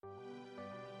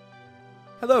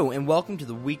Hello, and welcome to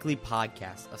the weekly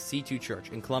podcast of C2 Church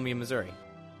in Columbia, Missouri.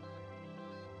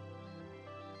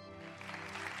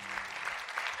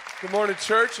 Good morning,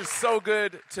 church. It's so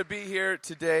good to be here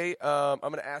today. I'm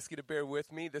going to ask you to bear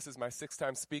with me. This is my sixth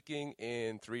time speaking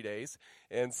in 3 days,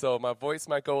 and so my voice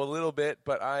might go a little bit,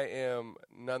 but I am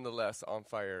nonetheless on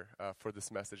fire for this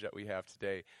message that we have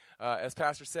today. As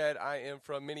Pastor said, I am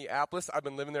from Minneapolis. I've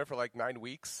been living there for like 9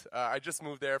 weeks. I just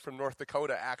moved there from North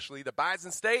Dakota, actually, the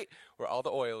Bison State, where all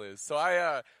the oil is. So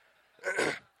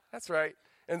that's right.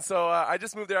 And so I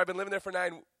just moved there. I've been living there for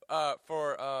 9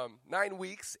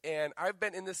 weeks, and I've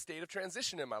been in this state of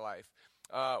transition in my life,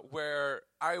 where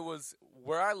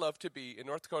I love to be. In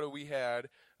North Dakota, we had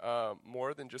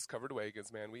more than just covered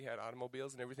wagons, man. We had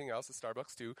automobiles and everything else at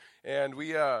Starbucks too, and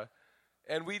we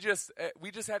just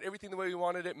had everything the way we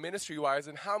wanted it ministry-wise.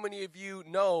 And how many of you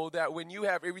know that when you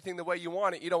have everything the way you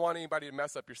want it, you don't want anybody to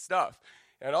mess up your stuff?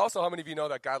 And also, how many of you know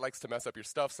that God likes to mess up your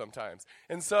stuff sometimes?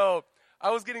 And so I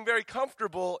was getting very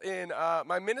comfortable in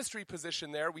my ministry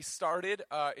position there. We started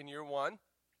in year one.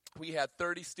 We had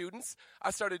 30 students.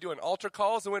 I started doing altar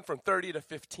calls. It went from 30 to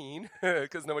 15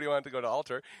 because nobody wanted to go to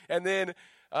altar. And then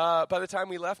by the time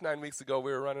we left 9 weeks ago,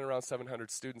 we were running around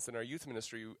 700 students in our youth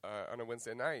ministry on a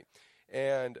Wednesday night.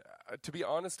 And to be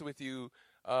honest with you,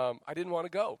 I didn't want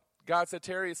to go. God said,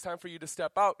 Terry, it's time for you to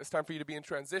step out. It's time for you to be in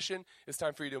transition. It's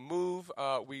time for you to move.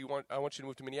 I want you to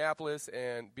move to Minneapolis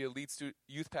and be a lead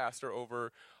youth pastor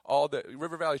over all the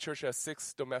River Valley Church has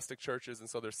 6 domestic churches, and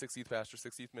so there's 6 youth pastors,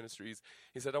 6 youth ministries.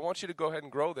 He said, I want you to go ahead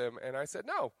and grow them. And I said,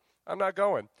 no, I'm not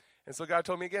going. And so God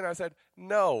told me again. I said,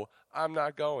 no, I'm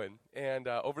not going. And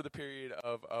over the period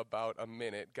of about a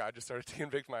minute, God just started to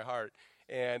convict my heart.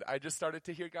 And I just started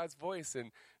to hear God's voice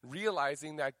and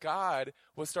realizing that God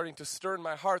was starting to stir in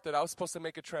my heart that I was supposed to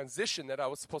make a transition, that I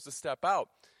was supposed to step out.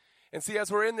 And see, as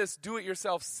we're in this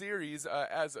do-it-yourself series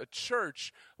as a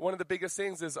church, one of the biggest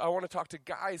things is I want to talk to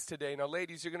guys today. Now,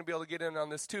 ladies, you're going to be able to get in on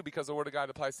this too because the Word of God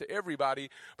applies to everybody.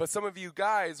 But some of you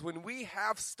guys, when we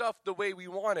have stuff the way we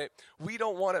want it, we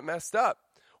don't want it messed up.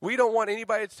 We don't want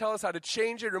anybody to tell us how to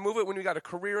change it or move it when we got a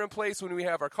career in place, when we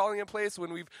have our calling in place,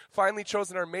 when we've finally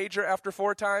chosen our major after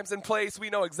 4 times in place. We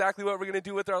know exactly what we're going to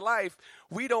do with our life.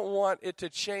 We don't want it to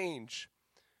change.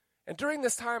 And during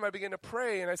this time, I began to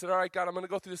pray, and I said, all right, God, I'm going to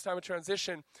go through this time of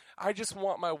transition. I just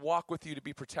want my walk with you to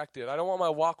be protected. I don't want my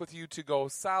walk with you to go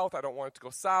south. I don't want it to go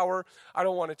sour. I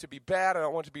don't want it to be bad. I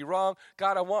don't want it to be wrong.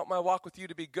 God, I want my walk with you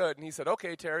to be good. And he said,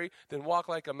 okay, Terry, then walk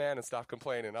like a man and stop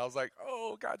complaining. I was like,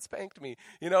 oh, God spanked me.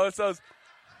 And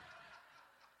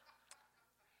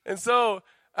so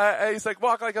he's like,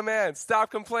 walk like a man. Stop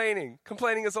complaining.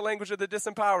 Complaining is the language of the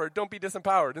disempowered. Don't be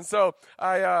disempowered. And so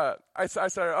I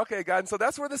started, okay, God. And so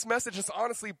that's where this message is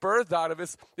honestly birthed out of.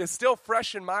 It's still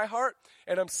fresh in my heart,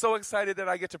 and I'm so excited that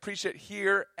I get to preach it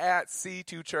here at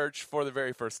C2 Church for the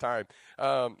very first time.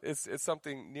 It's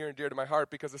something near and dear to my heart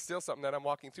because it's still something that I'm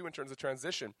walking through in terms of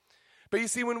transition. But you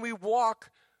see, when we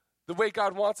walk the way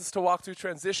God wants us to walk through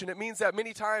transition, it means that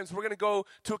many times we're going to go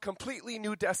to a completely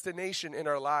new destination in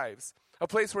our lives. A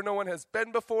place where no one has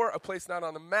been before, a place not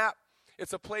on the map.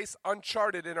 It's a place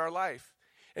uncharted in our life.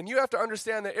 And you have to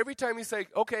understand that every time you say,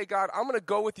 okay, God, I'm going to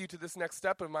go with you to this next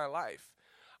step in my life.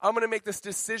 I'm going to make this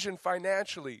decision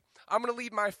financially. I'm going to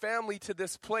lead my family to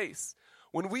this place.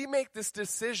 When we make this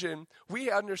decision,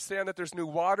 we understand that there's new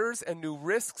waters and new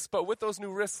risks, but with those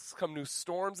new risks come new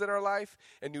storms in our life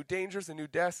and new dangers and new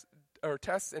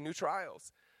tests and new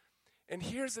trials. And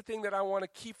here's the thing that I want to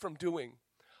keep from doing.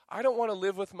 I don't want to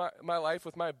live with my life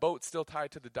with my boat still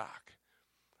tied to the dock.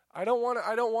 I don't want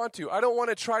to. I don't want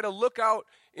to try to look out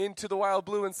into the wild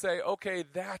blue and say, okay,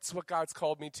 that's what God's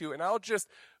called me to, and I'll just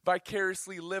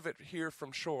vicariously live it here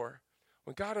from shore.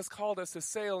 When God has called us to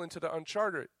sail into the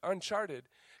uncharted.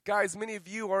 Guys, many of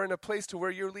you are in a place to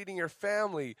where you're leading your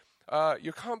family,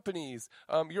 your companies,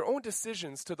 your own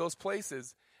decisions to those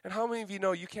places. And how many of you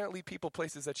know you can't lead people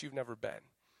places that you've never been?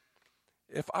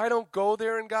 If I don't go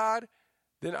there in God,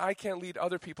 then I can't lead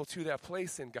other people to that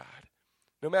place in God.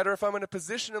 No matter if I'm in a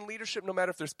position in leadership, no matter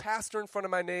if there's pastor in front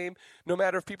of my name, no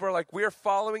matter if people are like, we're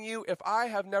following you, if I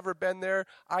have never been there,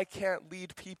 I can't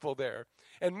lead people there.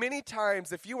 And many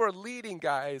times, if you are leading,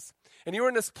 guys, and you're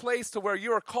in this place to where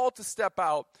you are called to step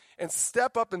out and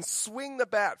step up and swing the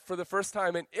bat for the first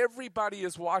time, and everybody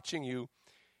is watching you,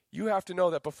 you have to know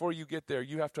that before you get there,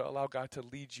 you have to allow God to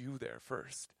lead you there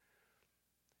first.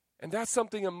 And that's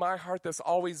something in my heart that's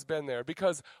always been there,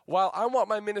 because while I want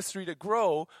my ministry to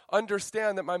grow,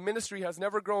 understand that my ministry has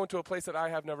never grown to a place that I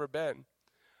have never been.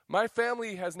 My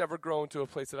family has never grown to a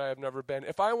place that I have never been.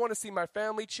 If I want to see my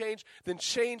family change, then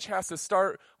change has to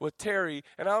start with Terry.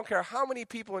 And I don't care how many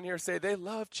people in here say they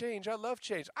love change. I love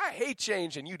change. I hate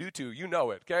change, and you do too. You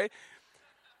know it, okay?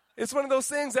 It's one of those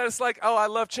things that it's like, oh, I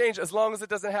love change as long as it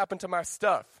doesn't happen to my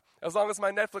stuff, as long as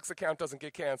my Netflix account doesn't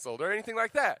get canceled or anything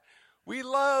like that. We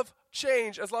love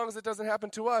change as long as it doesn't happen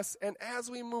to us. And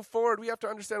as we move forward, we have to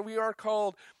understand we are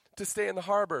called to stay in the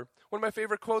harbor. One of my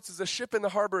favorite quotes is, a ship in the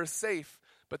harbor is safe,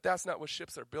 but that's not what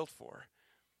ships are built for.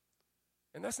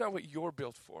 And that's not what you're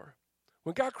built for.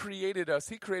 When God created us,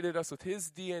 he created us with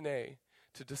his DNA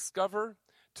to discover,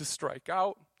 to strike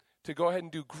out, to go ahead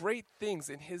and do great things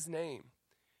in his name.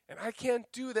 And I can't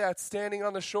do that standing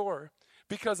on the shore,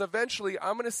 because eventually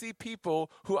I'm going to see people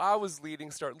who I was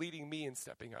leading start leading me and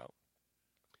stepping out.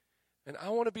 And I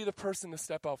want to be the person to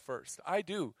step out first. I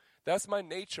do. That's my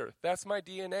nature. That's my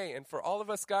DNA. And for all of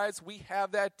us guys, we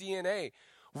have that DNA.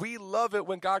 We love it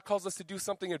when God calls us to do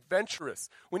something adventurous,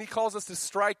 when he calls us to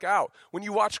strike out. When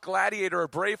you watch Gladiator or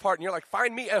Braveheart and you're like,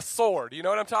 find me a sword. You know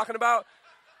what I'm talking about?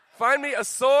 Find me a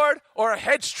sword or a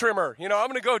hedge trimmer. I'm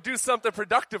going to go do something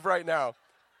productive right now.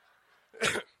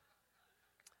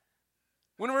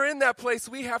 When we're in that place,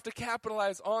 we have to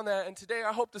capitalize on that. And today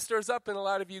I hope this stirs up in a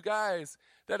lot of you guys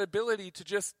that ability to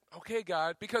just, okay,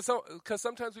 God, because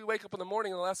sometimes we wake up in the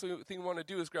morning and the last thing we want to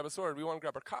do is grab a sword. We want to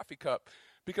grab our coffee cup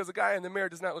because the guy in the mirror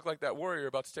does not look like that warrior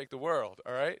about to take the world,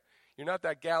 all right? You're not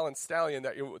that gallant stallion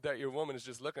that your woman is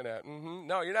just looking at.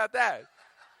 No, you're not that.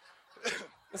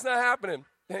 It's not happening.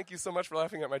 Thank you so much for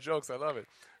laughing at my jokes. I love it.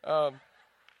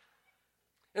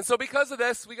 And so because of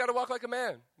this, we got to walk like a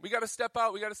man. We got to step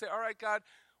out. We got to say, all right, God,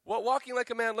 what walking like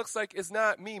a man looks like is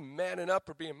not me manning up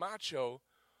or being macho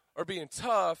or being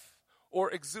tough or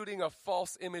exuding a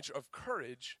false image of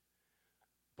courage.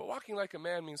 But walking like a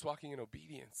man means walking in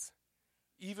obedience,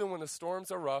 even when the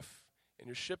storms are rough and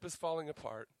your ship is falling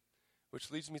apart,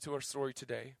 which leads me to our story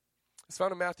today. It's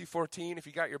found in Matthew 14. If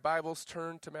you got your Bibles,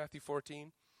 turn to Matthew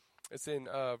 14. It's in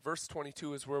verse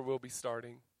 22 is where we'll be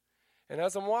starting. And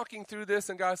as I'm walking through this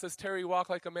and God says, Terry, walk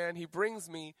like a man, he brings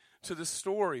me to the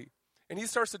story. And he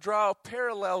starts to draw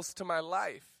parallels to my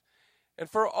life. And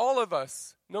for all of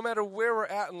us, no matter where we're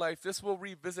at in life, this will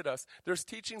revisit us. There's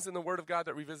teachings in the Word of God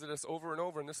that revisit us over and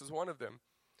over, and this is one of them.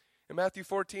 In Matthew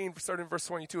 14, starting in verse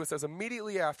 22, it says,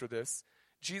 immediately after this,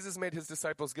 Jesus made his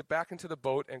disciples get back into the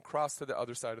boat and cross to the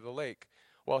other side of the lake,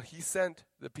 while he sent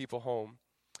the people home.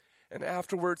 And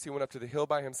afterwards he went up to the hill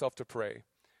by himself to pray.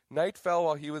 Night fell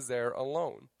while he was there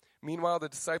alone. Meanwhile, the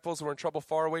disciples were in trouble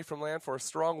far away from land, for a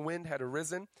strong wind had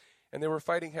arisen, and they were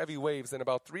fighting heavy waves. And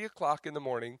about 3 o'clock in the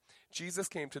morning, Jesus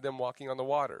came to them walking on the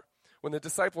water. When the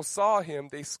disciples saw him,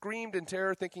 they screamed in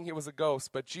terror, thinking he was a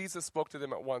ghost. But Jesus spoke to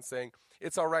them at once, saying,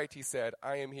 "It's all right," he said.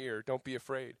 "I am here. Don't be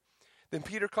afraid." Then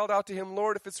Peter called out to him,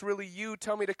 "Lord, if it's really you,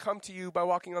 tell me to come to you by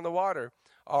walking on the water."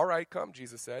 "All right, come,"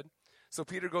 Jesus said. So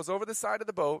Peter goes over the side of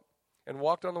the boat and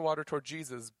walked on the water toward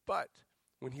Jesus. But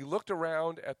when he looked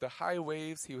around at the high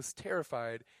waves, he was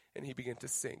terrified, and he began to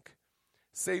sink.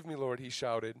 "Save me, Lord," he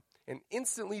shouted. And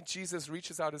instantly Jesus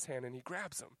reaches out his hand and he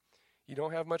grabs him. "You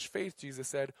don't have much faith," Jesus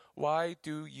said. "Why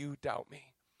do you doubt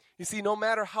me?" You see, no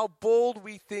matter how bold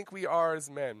we think we are as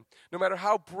men, no matter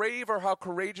how brave or how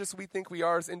courageous we think we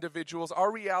are as individuals,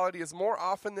 our reality is more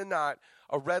often than not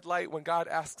a red light when God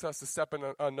asks us to step in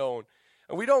an unknown.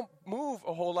 And we don't move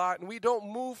a whole lot, and we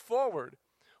don't move forward.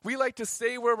 We like to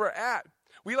stay where we're at.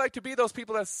 We like to be those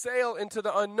people that sail into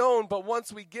the unknown, but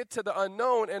once we get to the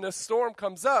unknown and a storm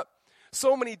comes up,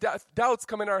 so many doubts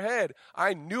come in our head.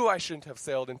 I knew I shouldn't have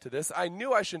sailed into this. I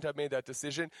knew I shouldn't have made that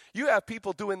decision. You have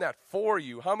people doing that for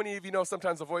you. How many of you know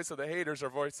sometimes the voice of the haters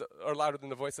are louder than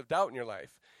the voice of doubt in your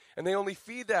life? And they only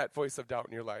feed that voice of doubt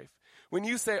in your life. When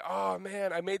you say, "Oh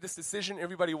man, I made this decision,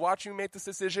 everybody watching me make this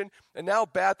decision, and now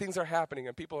bad things are happening,"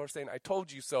 and people are saying, "I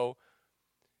told you so,"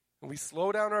 and we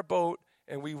slow down our boat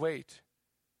and we wait.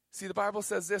 See, the Bible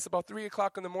says this, about 3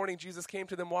 o'clock in the morning, Jesus came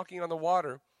to them walking on the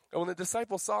water. And when the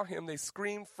disciples saw him, they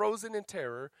screamed, frozen in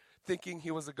terror, thinking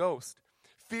he was a ghost.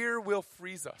 Fear will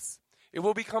freeze us. It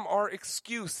will become our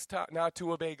excuse not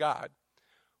to obey God.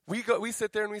 We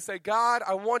sit there and we say, "God,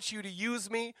 I want you to use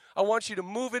me. I want you to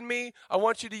move in me. I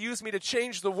want you to use me to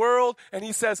change the world." And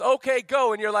he says, "Okay,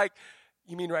 go." And you're like,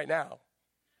 "You mean right now?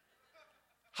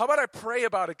 How about I pray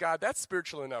about it, God? That's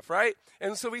spiritual enough, right?"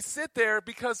 And so we sit there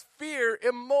because fear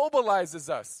immobilizes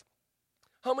us.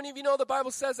 How many of you know the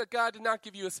Bible says that God did not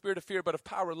give you a spirit of fear, but of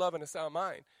power, love, and a sound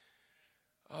mind?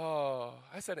 Oh,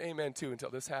 I said amen too until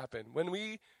this happened. When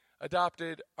we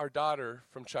adopted our daughter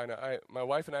from China, my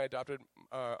wife and I adopted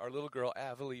our little girl,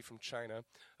 Avalie, from China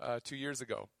 2 years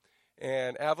ago.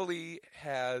 And Avalee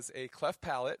has a cleft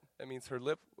palate. That means her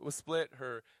lip was split,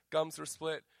 her gums were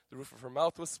split, the roof of her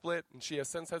mouth was split, and she has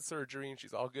since had surgery, and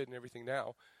she's all good and everything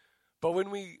now. But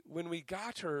when we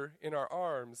got her in our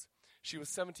arms, she was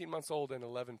 17 months old and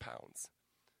 11 pounds.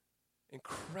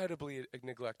 Incredibly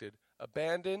neglected.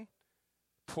 Abandoned,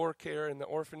 poor care in the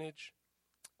orphanage.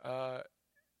 The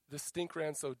stink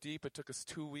ran so deep, it took us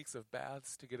 2 weeks of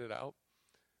baths to get it out.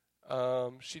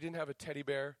 She didn't have a teddy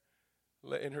bear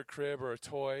in her crib or a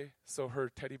toy, so her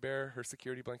teddy bear, her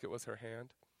security blanket, was her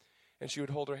hand. And she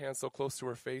would hold her hand so close to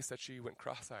her face that she went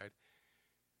cross-eyed.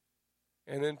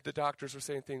 And then the doctors were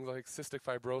saying things like cystic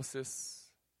fibrosis,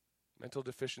 mental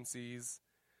deficiencies,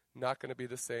 not going to be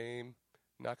the same,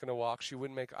 not going to walk. She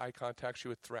wouldn't make eye contact. She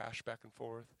would thrash back and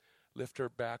forth, lift her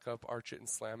back up, arch it, and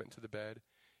slam it into the bed.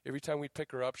 Every time we'd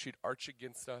pick her up, she'd arch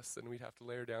against us, and we'd have to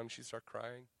lay her down, and she'd start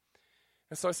crying.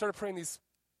 And so I started praying these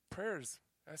prayers.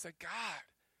 And I said,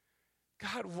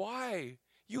 God, why?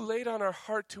 You laid on our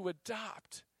heart to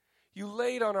adopt. You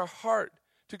laid on our heart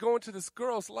to go into this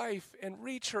girl's life and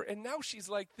reach her, and now she's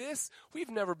like this. We've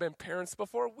never been parents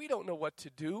before. We don't know what to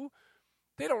do.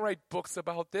 They don't write books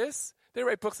about this. They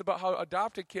write books about how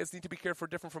adopted kids need to be cared for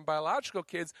different from biological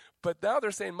kids, but now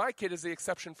they're saying my kid is the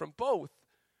exception from both.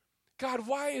 God,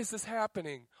 why is this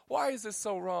happening? Why is this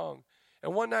so wrong?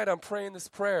 And one night I'm praying this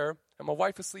prayer, and my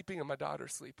wife is sleeping and my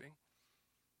daughter's sleeping.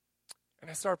 And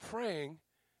I start praying.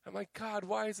 I'm like, God,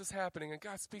 why is this happening? And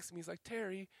God speaks to me. He's like,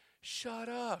 Terry, shut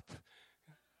up.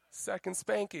 Second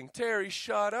spanking. Terry,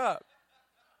 shut up.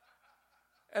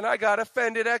 And I got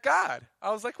offended at God.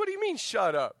 I was like, what do you mean,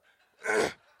 shut up?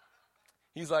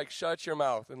 He's like, shut your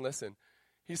mouth and listen.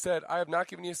 He said, I have not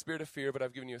given you a spirit of fear, but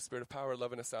I've given you a spirit of power,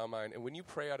 love, and a sound mind. And when you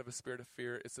pray out of a spirit of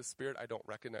fear, it's a spirit I don't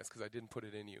recognize because I didn't put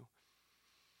it in you.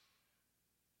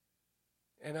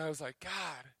 And I was like,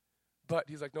 God. But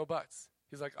he's like, no buts.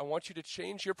 He's like, I want you to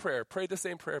change your prayer. Pray the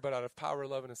same prayer, but out of power,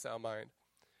 love, and a sound mind.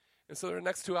 And so the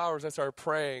next 2 hours, I started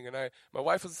praying. And my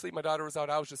wife was asleep. My daughter was out.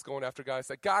 I was just going after God. I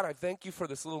said, God, I thank you for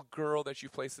this little girl that you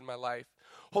placed in my life.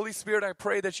 Holy Spirit, I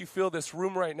pray that you fill this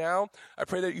room right now. I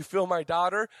pray that you fill my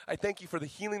daughter. I thank you for the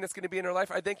healing that's going to be in her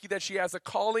life. I thank you that she has a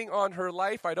calling on her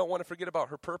life. I don't want to forget about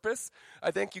her purpose.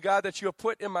 I thank you, God, that you have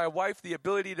put in my wife the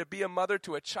ability to be a mother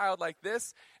to a child like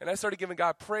this. And I started giving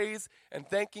God praise and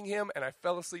thanking him. And I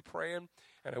fell asleep praying.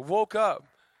 And I woke up.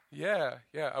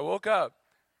 I woke up.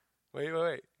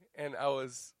 Wait. And I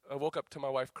woke up to my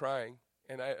wife crying.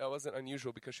 And I wasn't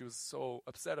unusual because she was so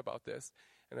upset about this.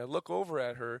 And I look over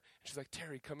at her, and she's like,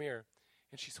 Terry, come here.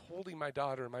 And she's holding my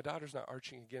daughter, and my daughter's not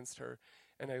arching against her.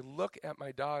 And I look at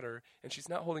my daughter, and she's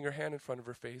not holding her hand in front of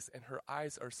her face, and her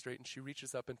eyes are straight, and she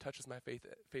reaches up and touches my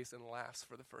face and laughs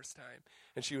for the first time.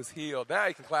 And she was healed. Now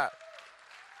you can clap.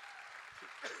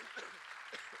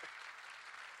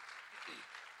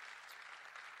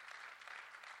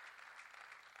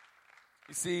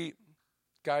 You see,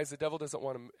 guys, the devil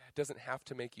doesn't have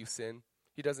to make you sin.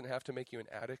 He doesn't have to make you an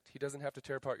addict. He doesn't have to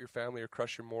tear apart your family or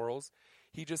crush your morals.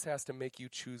 He just has to make you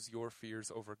choose your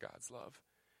fears over God's love,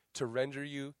 to render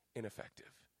you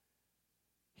ineffective.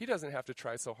 He doesn't have to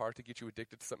try so hard to get you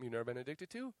addicted to something you've never been addicted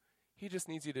to. He just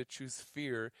needs you to choose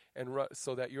fear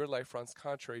so that your life runs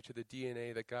contrary to the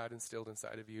DNA that God instilled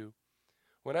inside of you.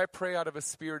 When I pray out of a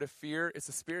spirit of fear, it's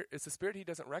a spirit he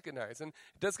doesn't recognize. And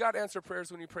does God answer prayers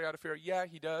when you pray out of fear? Yeah,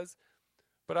 he does.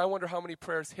 But I wonder how many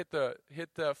prayers hit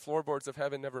the floorboards of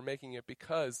heaven never making it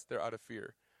because they're out of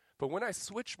fear. But when I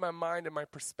switch my mind and my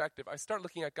perspective, I start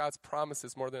looking at God's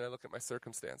promises more than I look at my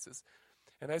circumstances.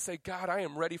 And I say, God, I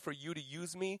am ready for you to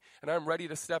use me, and I'm ready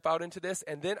to step out into this.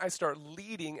 And then I start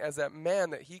leading as that man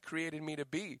that he created me to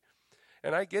be.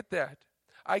 And I get that.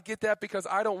 I get that because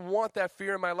I don't want that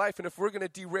fear in my life. And if we're going to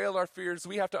derail our fears,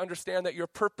 we have to understand that your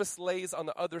purpose lays on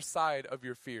the other side of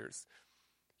your fears.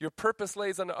 Your purpose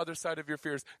lays on the other side of your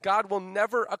fears. God will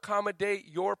never accommodate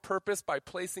your purpose by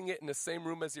placing it in the same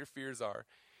room as your fears are.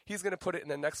 He's going to put it in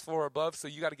the next floor above, so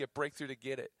you got to get breakthrough to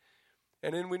get it.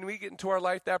 And then when we get into our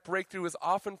life, that breakthrough is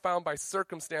often found by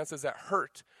circumstances that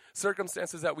hurt,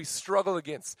 circumstances that we struggle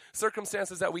against,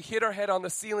 circumstances that we hit our head on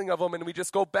the ceiling of them and we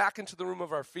just go back into the room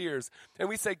of our fears. And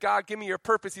we say, God, give me your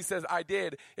purpose. He says, I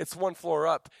did. It's one floor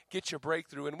up. Get your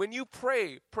breakthrough. And when you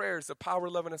pray prayers of power,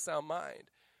 love, and a sound mind,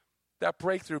 that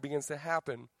breakthrough begins to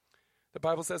happen. The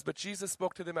Bible says, but Jesus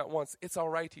spoke to them at once. It's all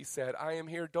right, he said. I am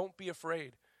here. Don't be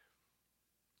afraid.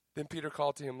 Then Peter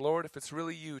called to him, Lord, if it's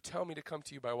really you, tell me to come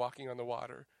to you by walking on the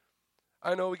water.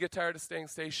 I know we get tired of staying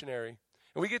stationary.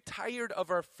 And we get tired of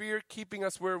our fear keeping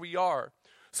us where we are.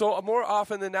 So more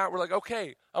often than not, we're like,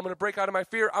 okay, I'm going to break out of my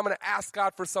fear. I'm going to ask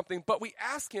God for something. But we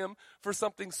ask him for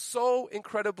something so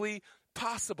incredibly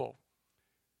possible.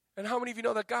 And how many of you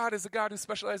know that God is a God who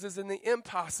specializes in the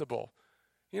impossible?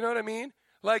 You know what I mean?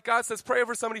 Like God says, pray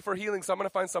over somebody for healing, so I'm going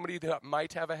to find somebody that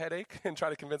might have a headache and try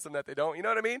to convince them that they don't. You know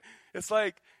what I mean? It's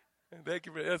like, thank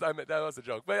you for this. That was a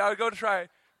joke. But I would go to try.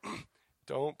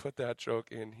 Don't put that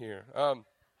joke in here. But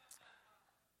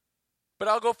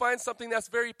I'll go find something that's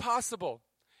very possible.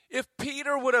 If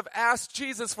Peter would have asked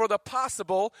Jesus for the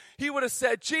possible, he would have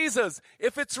said, Jesus,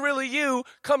 if it's really you,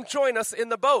 come join us in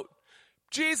the boat.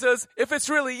 Jesus, if it's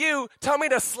really you, tell me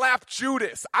to slap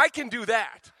Judas. I can do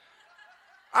that.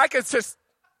 I can just,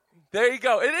 there you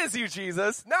go. It is you,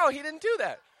 Jesus. No, he didn't do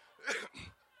that.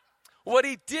 What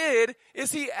he did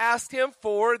is he asked him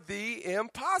for the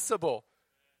impossible.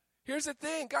 Here's the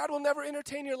thing. God will never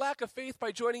entertain your lack of faith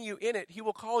by joining you in it. He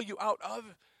will call you out of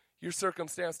your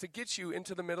circumstance to get you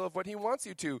into the middle of what he wants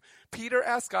you to. Peter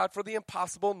asked God for the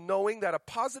impossible, knowing that a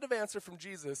positive answer from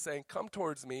Jesus saying, come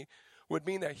towards me, would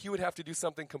mean that he would have to do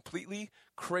something completely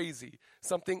crazy,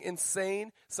 something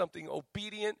insane, something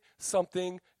obedient,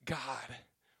 something God.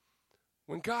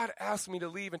 When God asked me to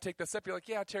leave and take that step, you're like,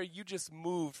 yeah, Terry, you just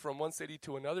moved from one city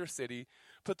to another city.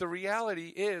 But the reality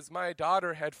is my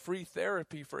daughter had free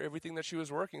therapy for everything that she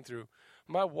was working through.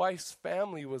 My wife's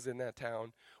family was in that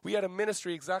town. We had a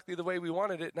ministry exactly the way we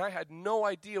wanted it, and I had no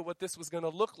idea what this was going to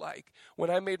look like when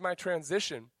I made my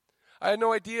transition. I had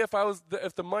no idea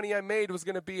if the money I made was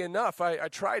going to be enough. I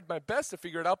tried my best to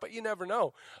figure it out, but you never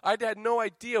know. I had no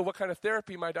idea what kind of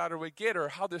therapy my daughter would get or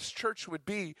how this church would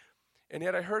be. And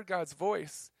yet I heard God's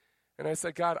voice, and I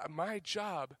said, God, my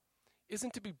job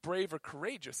isn't to be brave or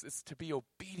courageous. It's to be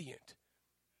obedient.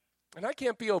 And I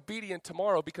can't be obedient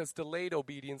tomorrow because delayed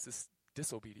obedience is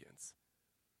disobedience.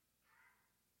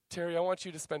 Terry, I want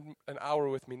you to spend an hour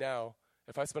with me now.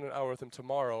 If I spend an hour with him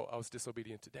tomorrow, I was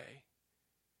disobedient today.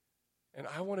 And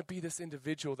I want to be this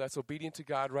individual that's obedient to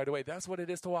God right away. That's what it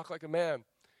is to walk like a man.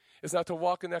 It's not to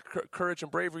walk in that courage and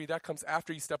bravery. That comes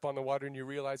after you step on the water and you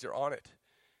realize you're on it.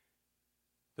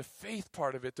 The faith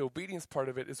part of it, the obedience part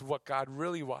of it is what God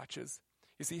really watches.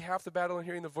 You see, half the battle in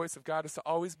hearing the voice of God is to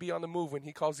always be on the move when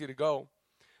he calls you to go.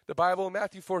 The Bible in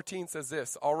Matthew 14 says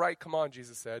this, all right, come on,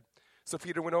 Jesus said. So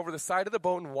Peter went over the side of the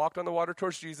boat and walked on the water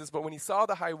towards Jesus, but when he saw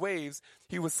the high waves,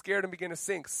 he was scared and began to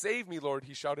sink. Save me, Lord,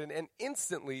 he shouted, and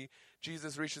instantly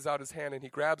Jesus reaches out his hand and he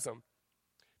grabs him.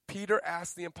 Peter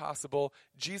asked the impossible,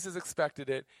 Jesus expected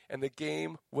it, and the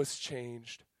game was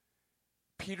changed.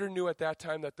 Peter knew at that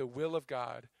time that the will of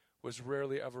God was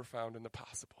rarely ever found in the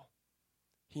possible.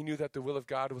 He knew that the will of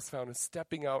God was found in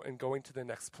stepping out and going to the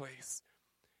next place.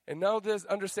 And now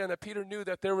understand that Peter knew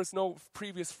that there was no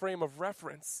previous frame of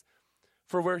reference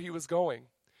for where he was going.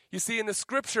 You see, in the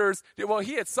scriptures,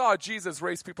 he had saw Jesus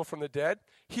raise people from the dead,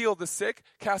 heal the sick,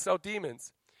 cast out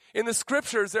demons. In the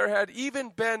scriptures, there had even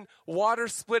been water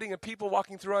splitting and people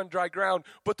walking through on dry ground,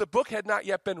 but the book had not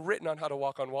yet been written on how to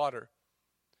walk on water.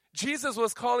 Jesus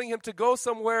was calling him to go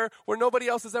somewhere where nobody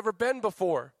else has ever been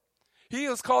before. He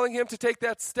was calling him to take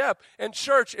that step. And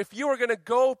church, if you are going to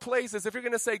go places, if you're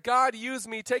going to say, God, use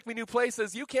me, take me new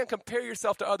places, you can't compare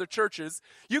yourself to other churches.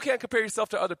 You can't compare yourself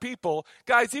to other people.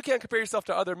 Guys, you can't compare yourself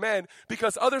to other men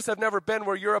because others have never been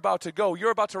where you're about to go.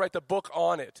 You're about to write the book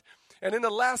on it. And in the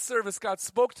last service, God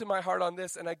spoke to my heart on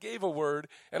this, and I gave a word,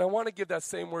 and I want to give that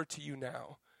same word to you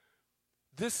now.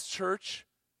 This church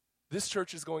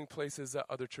is going places that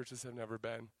other churches have never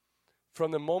been.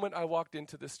 From the moment I walked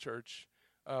into this church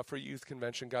for youth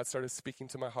convention, God started speaking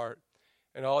to my heart.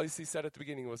 And all he said at the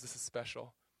beginning was, this is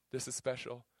special. This is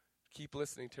special. Keep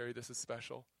listening, Terry. This is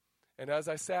special. And as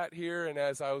I sat here and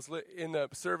as I was in the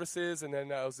services and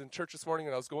then I was in church this morning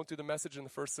and I was going through the message in the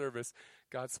first service,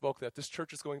 God spoke that this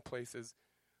church is going places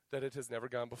that it has never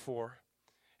gone before.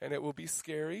 And it will be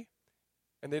scary.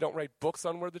 And they don't write books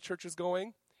on where the church is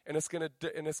going. And it's going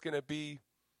to be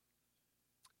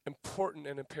important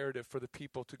and imperative for the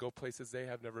people to go places they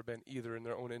have never been either in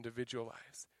their own individual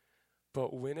lives.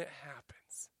 But when it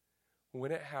happens,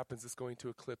 it's going to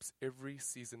eclipse every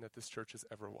season that this church has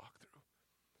ever walked through.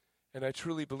 And I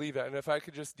truly believe that. And if I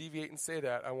could just deviate and say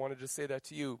that, I want to just say that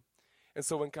to you. And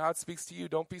so when God speaks to you,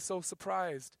 don't be so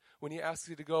surprised when he asks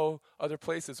you to go other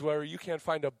places where you can't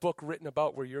find a book written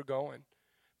about where you're going.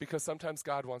 Because sometimes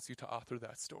God wants you to author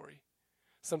that story.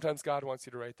 Sometimes God wants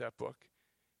you to write that book.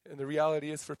 And the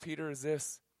reality is for Peter is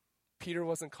this. Peter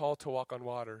wasn't called to walk on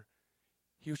water.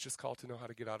 He was just called to know how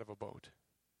to get out of a boat.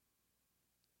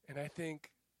 And I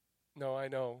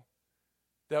know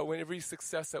that when every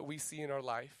success that we see in our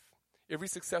life, every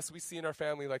success we see in our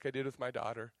family like I did with my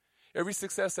daughter, every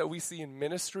success that we see in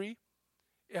ministry,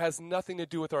 it has nothing to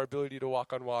do with our ability to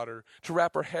walk on water, to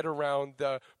wrap our head around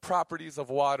the properties of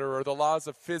water or the laws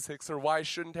of physics or why it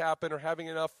shouldn't happen or having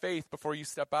enough faith before you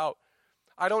step out.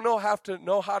 I don't have to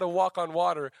know how to walk on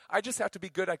water. I just have to be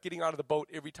good at getting out of the boat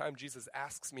every time Jesus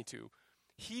asks me to.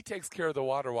 He takes care of the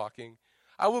water walking.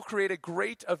 I will create a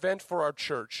great event for our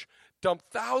church, dump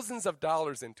thousands of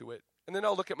dollars into it, and then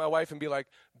I'll look at my wife and be like,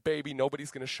 baby, nobody's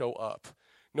going to show up.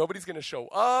 Nobody's going to show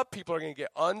up. People are going to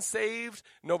get unsaved.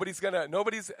 Nobody's going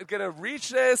to reach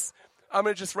this. I'm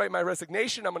going to just write my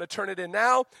resignation. I'm going to turn it in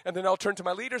now, and then I'll turn to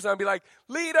my leaders, and I'll be like,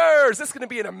 leaders, this is going to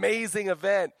be an amazing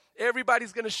event.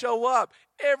 Everybody's going to show up.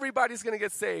 Everybody's going to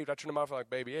get saved. I turn them off and I'm like,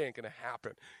 baby, it ain't going to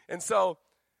happen. And so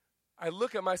I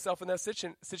look at myself in that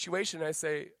situation, and I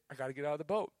say, I got to get out of the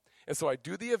boat. And so I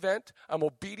do the event. I'm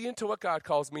obedient to what God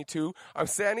calls me to. I'm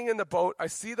standing in the boat. I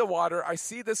see the water. I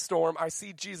see the storm. I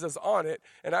see Jesus on it,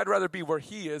 and I'd rather be where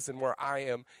he is than where I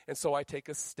am. And so I take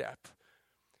a step,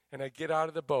 and I get out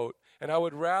of the boat. And I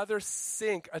would rather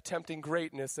sink attempting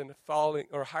greatness than falling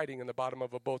or hiding in the bottom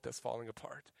of a boat that's falling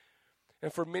apart.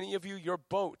 And for many of you, your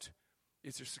boat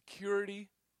is your security.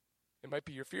 It might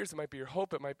be your fears. It might be your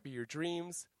hope. It might be your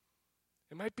dreams.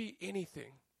 It might be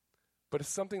anything. But it's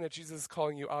something that Jesus is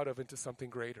calling you out of into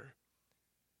something greater.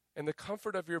 And the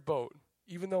comfort of your boat,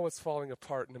 even though it's falling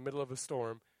apart in the middle of a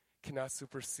storm, cannot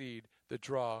supersede the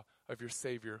draw of your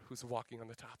Savior who's walking on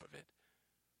the top of it.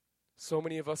 So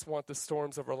many of us want the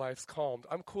storms of our lives calmed.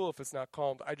 I'm cool if it's not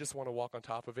calmed. I just want to walk on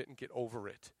top of it and get over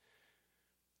it.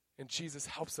 And Jesus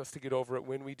helps us to get over it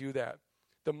when we do that.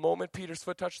 The moment Peter's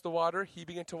foot touched the water, he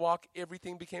began to walk.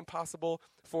 Everything became possible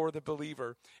for the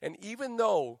believer. And even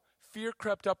though fear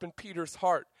crept up in Peter's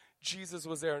heart, Jesus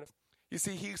was there. You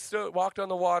see, he walked on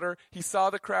the water. He saw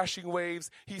the crashing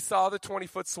waves. He saw the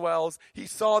 20-foot swells. He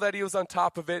saw that he was on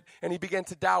top of it, and he began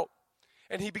to doubt.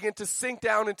 And he began to sink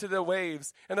down into the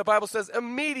waves. And the Bible says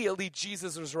immediately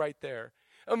Jesus was right there.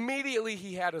 Immediately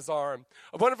he had his arm.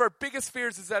 One of our biggest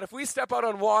fears is that if we step out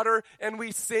on water and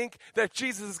we sink, that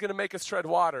Jesus is going to make us tread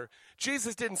water.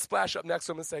 Jesus didn't splash up next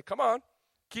to him and say, come on,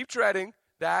 keep treading.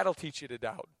 That'll teach you to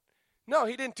doubt. No,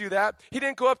 he didn't do that. He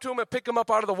didn't go up to him and pick him up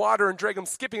out of the water and drag him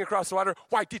skipping across the water.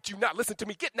 Why did you not listen to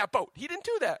me? Get in that boat. He didn't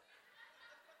do that.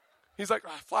 He's like,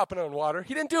 flopping on water.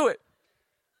 He didn't do it.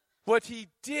 What he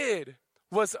did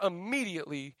was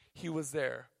immediately he was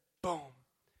there. Boom.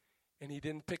 And he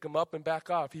didn't pick him up and back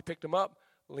off. He picked him up,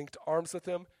 linked arms with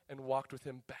him, and walked with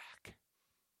him back.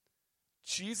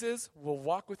 Jesus will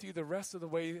walk with you the rest of the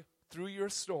way through your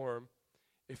storm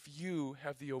if you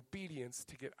have the obedience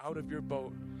to get out of your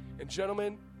boat. And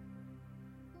gentlemen,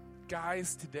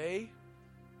 guys, today,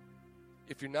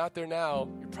 if you're not there now,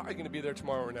 you're probably going to be there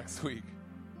tomorrow or next week.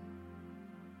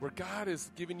 Where God is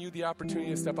giving you the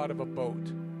opportunity to step out of a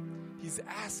boat. He's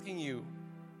asking you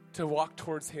to walk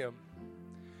towards him.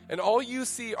 And all you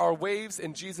see are waves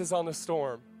and Jesus on the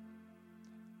storm.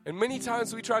 And many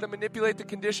times we try to manipulate the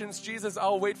conditions. Jesus,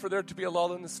 I'll wait for there to be a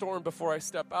lull in the storm before I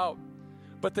step out.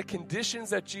 But the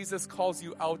conditions that Jesus calls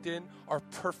you out in are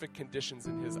perfect conditions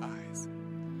in his eyes.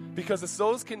 Because it's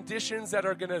those conditions that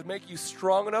are going to make you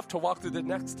strong enough to walk through the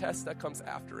next test that comes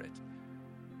after it.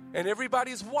 And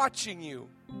everybody's watching you.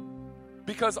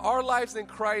 Because our lives in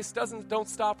Christ don't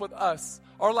stop with us.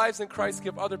 Our lives in Christ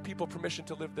give other people permission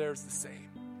to live theirs the same.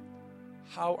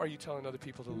 How are you telling other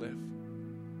people to live?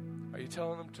 Are you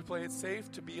telling them to play it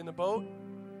safe, to be in the boat?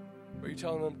 Or are you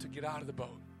telling them to get out of the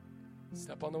boat,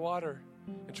 step on the water,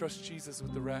 and trust Jesus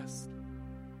with the rest?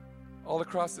 All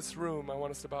across this room, I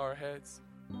want us to bow our heads.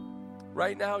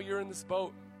 Right now, you're in this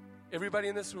boat. Everybody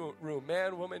in this room,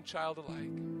 man, woman, child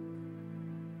alike.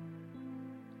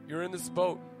 You're in this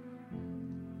boat.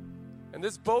 And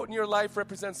this boat in your life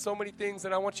represents so many things,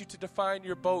 and I want you to define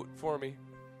your boat for me.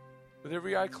 With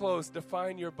every eye closed,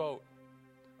 define your boat.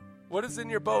 What is in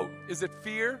your boat? Is it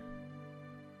fear?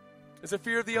 Is it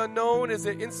fear of the unknown? Is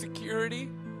it insecurity?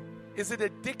 Is it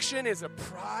addiction? Is it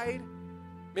pride?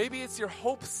 Maybe it's your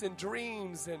hopes and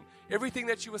dreams and everything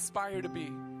that you aspire to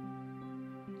be.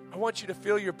 I want you to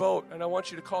fill your boat, and I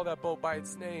want you to call that boat by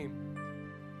its name.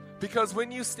 Because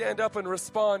when you stand up and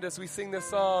respond as we sing this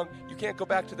song, you can't go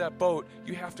back to that boat.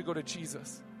 You have to go to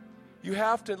Jesus. You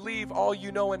have to leave all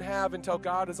you know and have until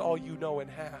God is all you know and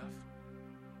have.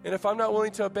 And if I'm not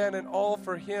willing to abandon all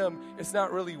for him, it's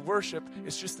not really worship,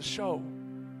 it's just a show.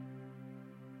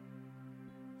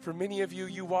 For many of you,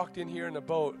 you walked in here in a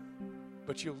boat,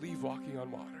 but you'll leave walking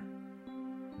on water.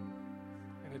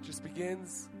 And it just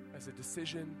begins as a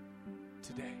decision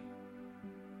today.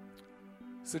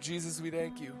 So Jesus, we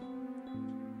thank you.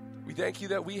 We thank you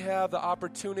that we have the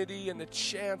opportunity and the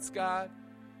chance, God,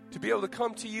 to be able to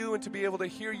come to you and to be able to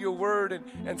hear your word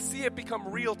and see it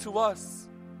become real to us.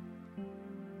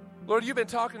 Lord, you've been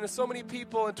talking to so many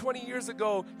people, and 20 years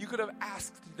ago, you could have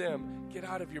asked them, get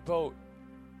out of your boat.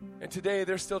 And today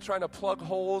they're still trying to plug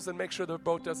holes and make sure their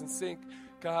boat doesn't sink.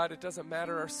 God, it doesn't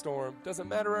matter our storm. It doesn't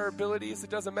matter our abilities. It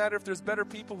doesn't matter if there's better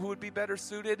people who would be better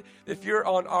suited. If you're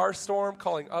on our storm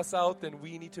calling us out, then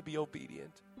we need to be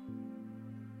obedient.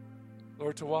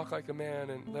 Lord, to walk like a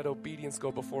man and let obedience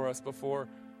go before us, before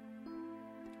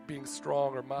being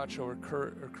strong or macho or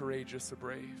courageous or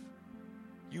brave.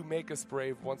 You make us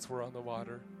brave once we're on the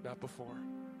water, not before.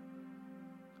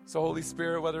 So Holy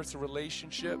Spirit, whether it's a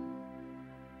relationship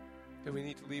that we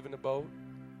need to leave in a boat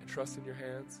and trust in your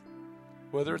hands,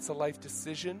 whether it's a life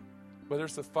decision, whether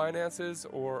it's the finances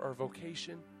or our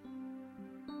vocation,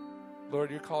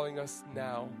 Lord, you're calling us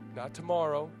now, not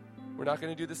tomorrow. We're not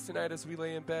going to do this tonight as we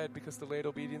lay in bed because delayed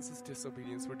obedience is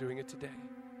disobedience. We're doing it today.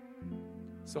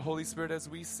 So Holy Spirit, as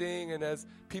we sing and as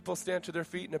people stand to their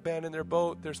feet and abandon their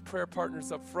boat, there's prayer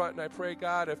partners up front. And I pray,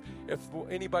 God, if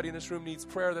anybody in this room needs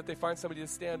prayer, that they find somebody to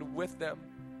stand with them.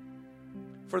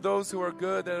 For those who are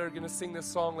good that are going to sing this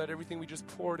song, let everything we just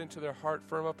poured into their heart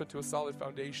firm up into a solid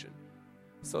foundation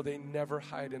so they never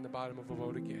hide in the bottom of a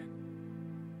boat again.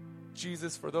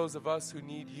 Jesus, for those of us who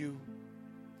need you,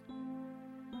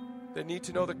 that need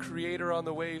to know the Creator on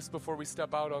the waves before we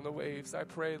step out on the waves, I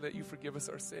pray that you forgive us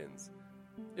our sins.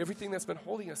 Everything that's been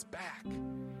holding us back,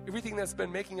 everything that's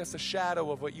been making us a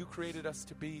shadow of what you created us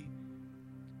to be.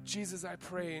 Jesus, I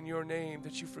pray in your name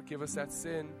that you forgive us that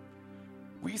sin.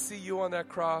 We see you on that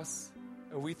cross,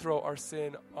 and we throw our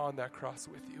sin on that cross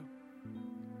with you.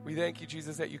 We thank you,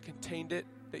 Jesus, that you contained it,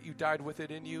 that you died with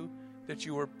it in you, that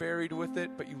you were buried with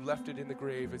it, but you left it in the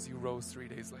grave as you rose 3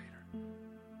 days later.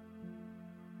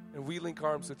 And we link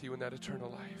arms with you in that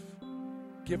eternal life.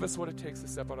 Give us what it takes to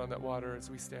step out on that water as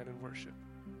we stand and worship.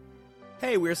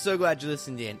 Hey, we're so glad you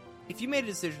listened in. If you made a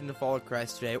decision to follow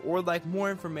Christ today or would like more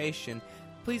information,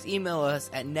 please email us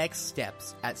at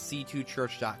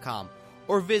nextsteps@c2church.com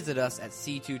or visit us at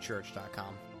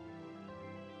c2church.com.